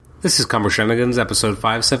This is Comic Shenanigans, episode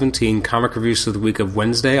 517, comic reviews of the week of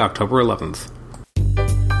Wednesday, October 11th.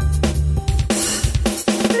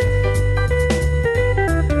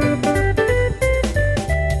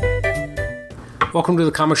 Welcome to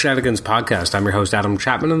the Comic Shenanigans podcast. I'm your host, Adam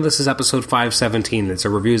Chapman, and this is episode 517. It's a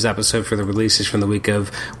reviews episode for the releases from the week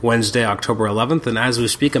of Wednesday, October 11th, and as we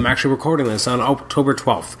speak, I'm actually recording this on October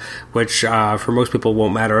 12th, which for most people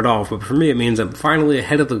won't matter at all, but for me it means I'm finally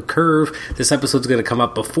ahead of the curve. This episode's going to come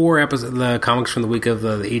up before the comics from the week of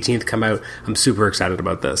the 18th come out. I'm super excited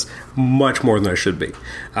about this, much more than I should be.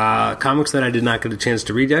 Comics that I did not get a chance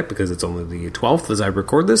to read yet, because it's only the 12th as I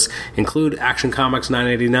record this, include Action Comics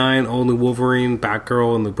 989, Only Wolverine,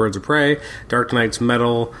 Batgirl and the Birds of Prey, Dark Knight's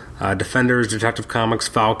Metal, Defenders, Detective Comics,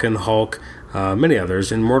 Falcon, Hulk, many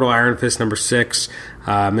others. Immortal Iron Fist number 6,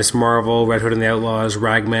 Miss Marvel, Red Hood and the Outlaws,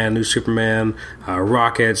 Ragman, New Superman,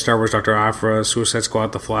 Rocket, Star Wars Dr. Aphra, Suicide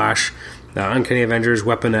Squad, The Flash, Uncanny Avengers,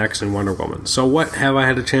 Weapon X, and Wonder Woman. So what have I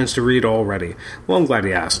had a chance to read already? Well, I'm glad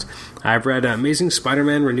you asked. I've read Amazing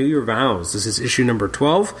Spider-Man Renew Your Vows. This is issue number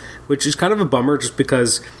 12, which is kind of a bummer just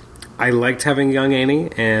because I liked having young Annie,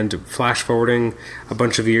 and flash forwarding a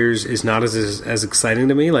bunch of years is not as exciting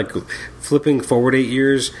to me. Like, flipping forward 8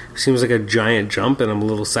 years seems like a giant jump, and I'm a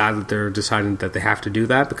little sad that they're deciding that they have to do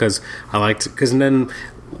that, because then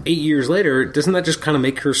 8 years later, doesn't that just kind of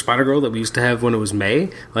make her Spider-Girl that we used to have when it was May?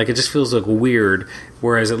 Like, it just feels like weird,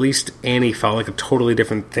 whereas at least Annie felt like a totally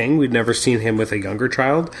different thing. We'd never seen him with a younger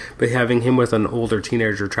child, but having him with an older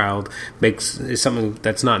teenager child is something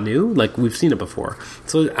that's not new. Like, we've seen it before.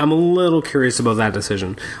 So I'm a little curious about that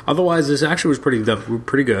decision. Otherwise, this actually was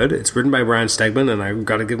pretty good. It's written by Brian Stegman, and I've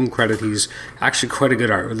got to give him credit. He's actually quite a good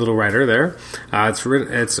little writer there.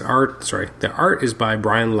 The art is by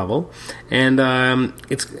Brian Lovell, and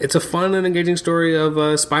it's a fun and engaging story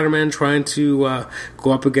of Spider-Man trying to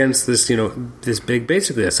go up against this, this big,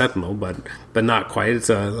 basically a Sentinel, but not quite. It's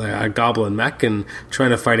a goblin mech, and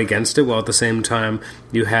trying to fight against it, while at the same time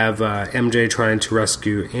you have MJ trying to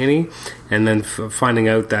rescue Annie, and then finding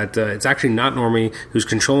out that it's actually not Normie who's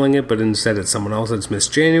controlling it, but instead it's someone else. It's Miss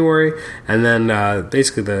January, and then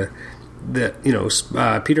basically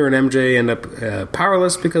Peter and MJ end up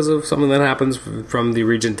powerless because of something that happens from the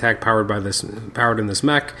Regent Tech powered in this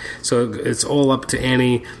mech. So it's all up to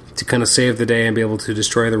Annie to kind of save the day and be able to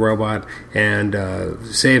destroy the robot and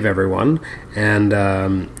save everyone. And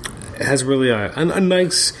it has really a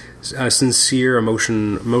nice, sincere,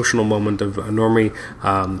 emotional moment of Normie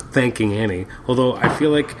thanking Annie. Although I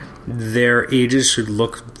feel like their ages should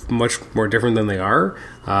look much more different than they are,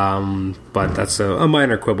 but that's a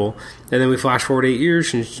minor quibble. And then we flash forward 8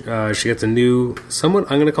 years, and she gets a new, somewhat,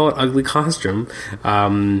 I'm going to call it ugly costume,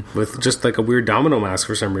 with just like a weird domino mask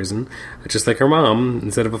for some reason, just like her mom,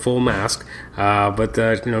 instead of a full mask. But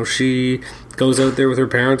she goes out there with her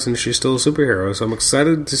parents, and she's still a superhero. So I'm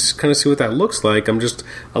excited to kind of see what that looks like. I'm just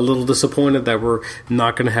a little disappointed that we're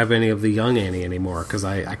not going to have any of the young Annie anymore, because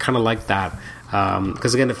I kind of like that.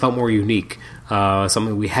 Because again, it felt more unique,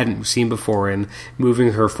 something we hadn't seen before, and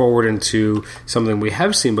moving her forward into something we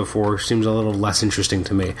have seen before seems a little less interesting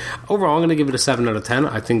to me. Overall, I'm going to give it a 7 out of 10.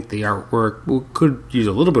 I think the artwork could use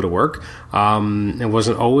a little bit of work. It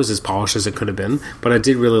wasn't always as polished as it could have been, but I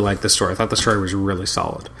did really like the story. I thought the story was really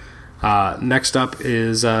solid. Next up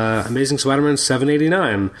is Amazing Spider-Man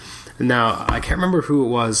 789. Now, I can't remember who it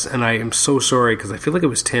was, and I am so sorry, because I feel like it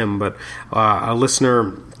was Tim, but a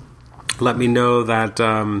listener let me know that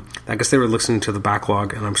I guess they were listening to the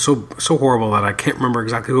backlog, and I'm so horrible that I can't remember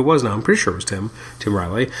exactly who it was now. I'm pretty sure it was Tim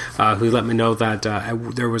Riley, who let me know that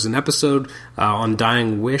there was an episode on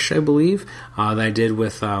Dying Wish, I believe, that I did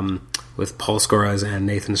with Paul Scoraz and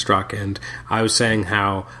Nathan Struck, and I was saying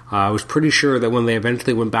how I was pretty sure that when they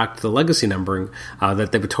eventually went back to the legacy numbering,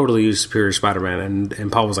 that they would totally use Superior Spider-Man,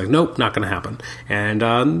 and Paul was like, nope, not going to happen,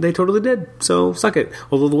 and they totally did, so suck it.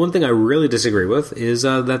 Although the one thing I really disagree with is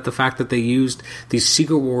that the fact that they used the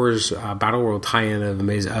Secret Wars Battle World tie-in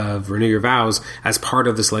of Renew Your Vows as part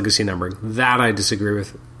of this legacy numbering, that I disagree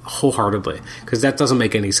with wholeheartedly, because that doesn't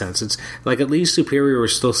make any sense. It's like, at least Superior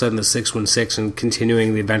was still set in the 616 and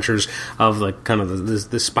continuing the adventures of like kind of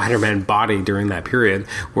the Spider-Man body during that period,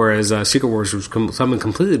 whereas Secret Wars was something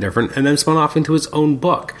completely different and then spun off into its own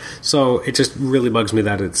book. So it just really bugs me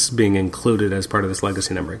that it's being included as part of this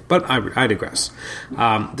legacy numbering, but I digress.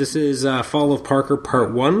 This is Fall of Parker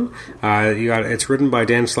Part 1. It's written by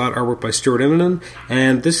Dan Slott, artwork by Stuart Immonen,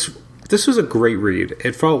 and this was a great read.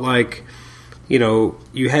 It felt like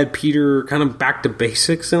you had Peter kind of back to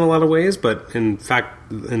basics in a lot of ways, but in fact,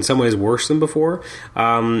 in some ways worse than before.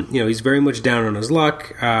 He's very much down on his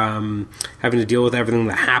luck, having to deal with everything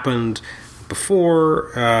that happened,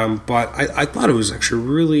 before, but I thought it was actually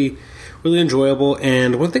really, really enjoyable.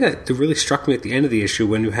 And one thing that really struck me at the end of the issue,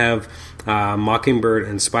 when you have Mockingbird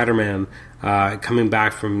and Spider-Man coming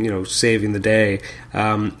back from, saving the day,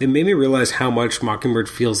 it made me realize how much Mockingbird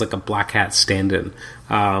feels like a Black Cat stand-in.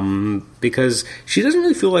 Because she doesn't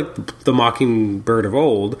really feel like the Mockingbird of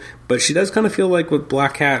old, but she does kind of feel like what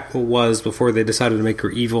Black Cat was before they decided to make her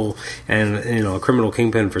evil and, a criminal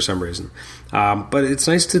kingpin for some reason. But it's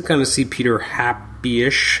nice to kind of see Peter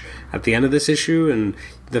happy-ish at the end of this issue, and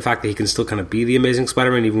the fact that he can still kind of be the Amazing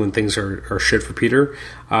Spider-Man even when things are shit for Peter.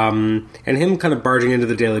 And him kind of barging into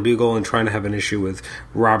the Daily Bugle and trying to have an issue with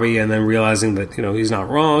Robbie, and then realizing that, he's not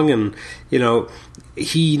wrong, and,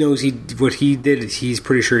 he knows what he did, he's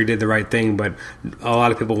pretty sure he did the right thing, but a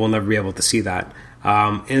lot of people will never be able to see that.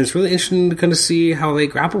 And it's really interesting to kind of see how they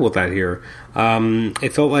grapple with that here.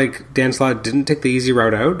 It felt like Dan Slott didn't take the easy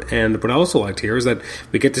route out, and what I also liked here is that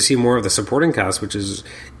we get to see more of the supporting cast, which is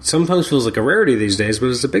sometimes feels like a rarity these days, but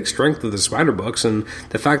it's a big strength of the Spider books, and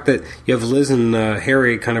the fact that you have Liz and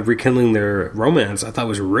Harry kind of rekindling their romance, I thought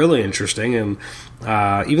was really interesting. And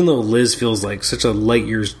even though Liz feels like such a light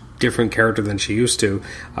years different character than she used to,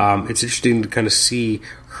 it's interesting to kind of see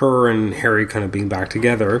her and Harry kind of being back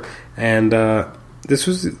together, and this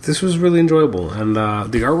was really enjoyable. And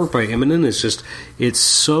the artwork by Immonen is it's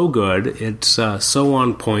so good, it's so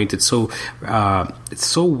on point, it's so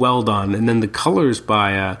well done, and then the colors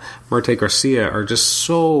by Marte Garcia are just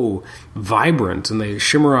so vibrant, and they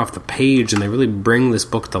shimmer off the page, and they really bring this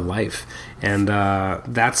book to life, and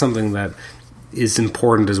that's something that is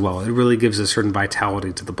important as well. It really gives a certain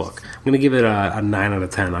vitality to the book. I'm going to give it a 9 out of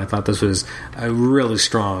 10. I thought this was a really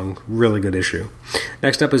strong, really good issue.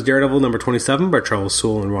 Next up is Daredevil number 27 by Charles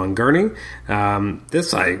Soule and Ron Garney.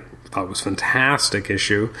 This I thought was a fantastic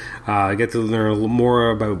issue. I get to learn a little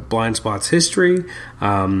more about Blind Spot's history,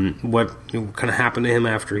 what kind of happened to him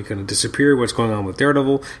after he kind of disappeared, what's going on with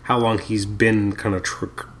Daredevil, how long he's been kind of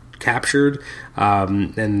captured,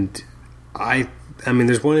 and I mean,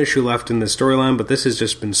 there's one issue left in the storyline, but this has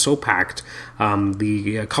just been so packed.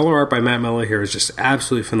 The color art by Matt Miller here is just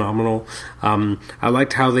absolutely phenomenal. I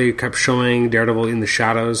liked how they kept showing Daredevil in the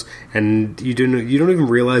shadows, and you don't even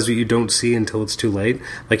realize what you don't see until it's too late.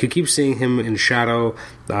 Like, you keep seeing him in shadow,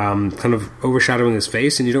 kind of overshadowing his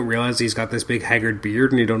face, and you don't realize he's got this big haggard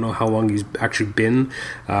beard, and you don't know how long he's actually been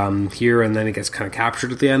here, and then he gets kind of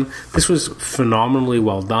captured at the end. This was phenomenally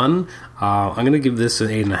well done. I'm going to give this an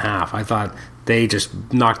 8.5. I thought they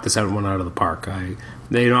just knocked this one out of the park.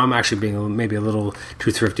 I'm actually being maybe a little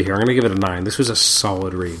too thrifty here. I'm going to give it a 9. This was a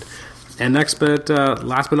solid read. And next, but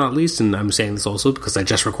last but not least, and I'm saying this also because I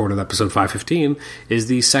just recorded episode 515, is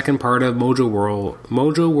the second part of Mojo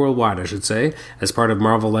Worldwide, I should say, as part of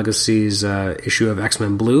Marvel Legacy's issue of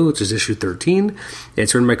X-Men Blue, which is issue 13.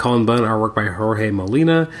 It's written by Colin Bunn, artwork by Jorge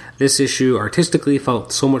Molina. This issue artistically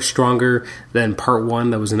felt so much stronger than part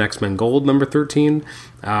 1 that was in X-Men Gold number 13.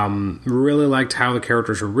 Really liked how the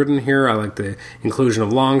characters were written here. I liked the inclusion of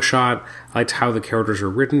Longshot. I liked how the characters are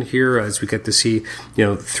written here, as we get to see,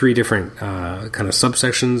 3 different kind of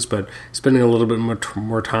subsections, but spending a little bit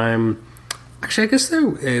more time. Actually, I guess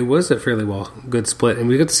it was a fairly good split, and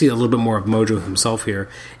we got to see a little bit more of Mojo himself here.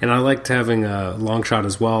 And I liked having a Longshot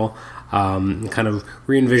as well. Kind of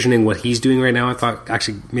re-envisioning what he's doing right now, I thought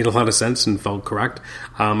actually made a lot of sense and felt correct.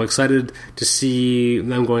 I'm excited to see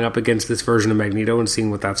them going up against this version of Magneto and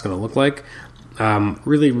seeing what that's going to look like.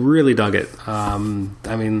 Really, really dug it. I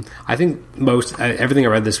mean, I think everything I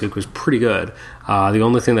read this week was pretty good. The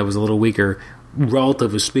only thing that was a little weaker,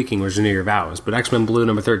 relatively speaking, was Renew Your Vows. But X-Men Blue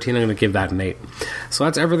number 13, I'm going to give that an 8. So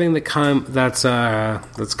that's everything that's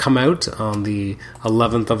come out on the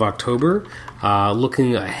 11th of October.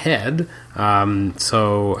 Looking ahead,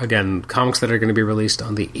 so again, comics that are going to be released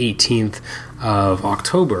on the 18th of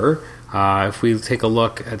October. If we take a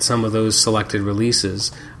look at some of those selected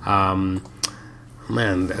releases,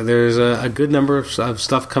 there's a good number of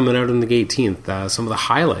stuff coming out on the 18th. Some of the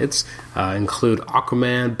highlights include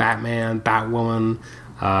Aquaman, Batman, Batwoman,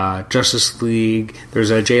 Justice League.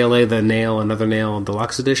 There's a JLA The Nail, Another Nail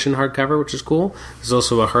Deluxe Edition hardcover, which is cool. There's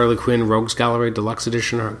also a Harley Quinn Rogues Gallery Deluxe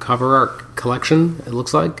Edition cover art collection, it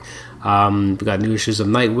looks like. We've got new issues of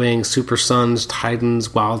Nightwing, Super Sons, Titans,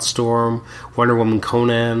 Wildstorm, Wonder Woman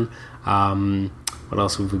Conan. What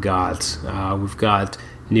else have we got? We've got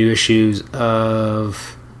new issues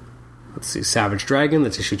of, Savage Dragon,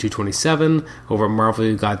 that's issue 227. Over at Marvel,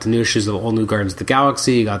 you got the new issues of All New Guardians of the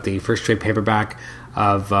Galaxy. You got the first trade paperback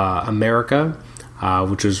of America.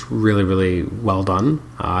 which was really, really well done.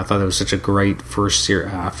 I thought it was such a great first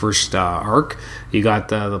arc. You got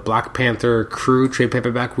the Black Panther crew trade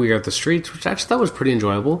paperback, We Are the Streets, which I actually thought was pretty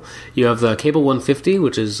enjoyable. You have the Cable 150,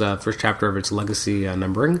 which is first chapter of its legacy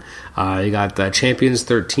numbering. You got the Champions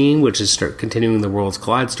 13, which is continuing the Worlds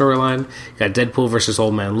Collide storyline. You got Deadpool versus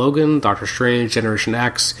Old Man Logan, Doctor Strange, Generation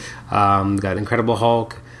X. You got Incredible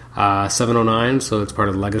Hulk, 709, so it's part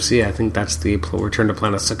of the legacy. I think that's the Return to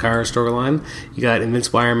Planet Sakaar storyline. You got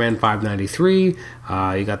Invincible Iron Man 593.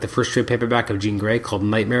 You got the first trade paperback of Jean Grey called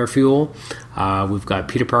Nightmare Fuel. We've got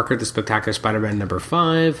Peter Parker, The Spectacular Spider-Man number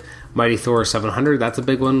 5. Mighty Thor 700, that's a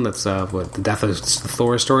big one. That's the Death of the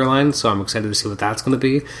Thor storyline, so I'm excited to see what that's going to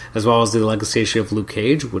be, as well as the legacy issue of Luke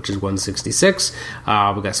Cage, which is 166. We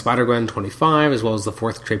got Spider-Gwen 25, as well as the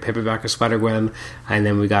fourth trade paperback of Spider-Gwen, and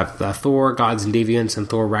then we got Thor, Gods and Deviants, and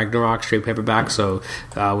Thor Ragnarok trade paperback. So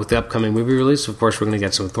with the upcoming movie release, of course, we're going to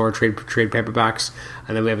get some Thor trade paperbacks,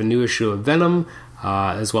 and then we have a new issue of Venom,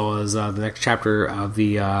 as well as the next chapter of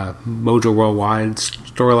the Mojo Worldwide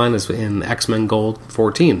storyline is in X-Men Gold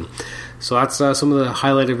 14. So that's some of the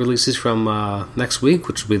highlighted releases from next week,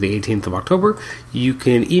 which will be the 18th of October. You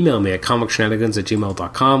can email me at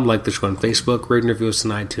comicshenanigans@gmail.com, like the show on Facebook, rate and review us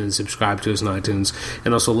on iTunes, subscribe to us on iTunes,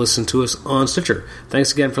 and also listen to us on Stitcher.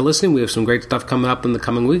 Thanks again for listening. We have some great stuff coming up in the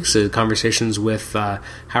coming weeks. Conversations with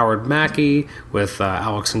Howard Mackey, with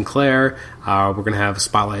Alex Sinclair. We're going to have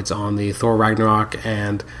spotlights on the Thor Ragnarok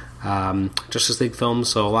and Justice League films,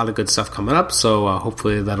 so a lot of good stuff coming up. So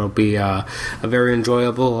hopefully that'll be a very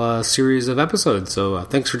enjoyable series of episodes. So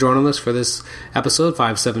thanks for joining us for this episode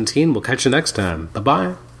 517. We'll catch you next time.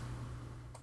 Bye-bye.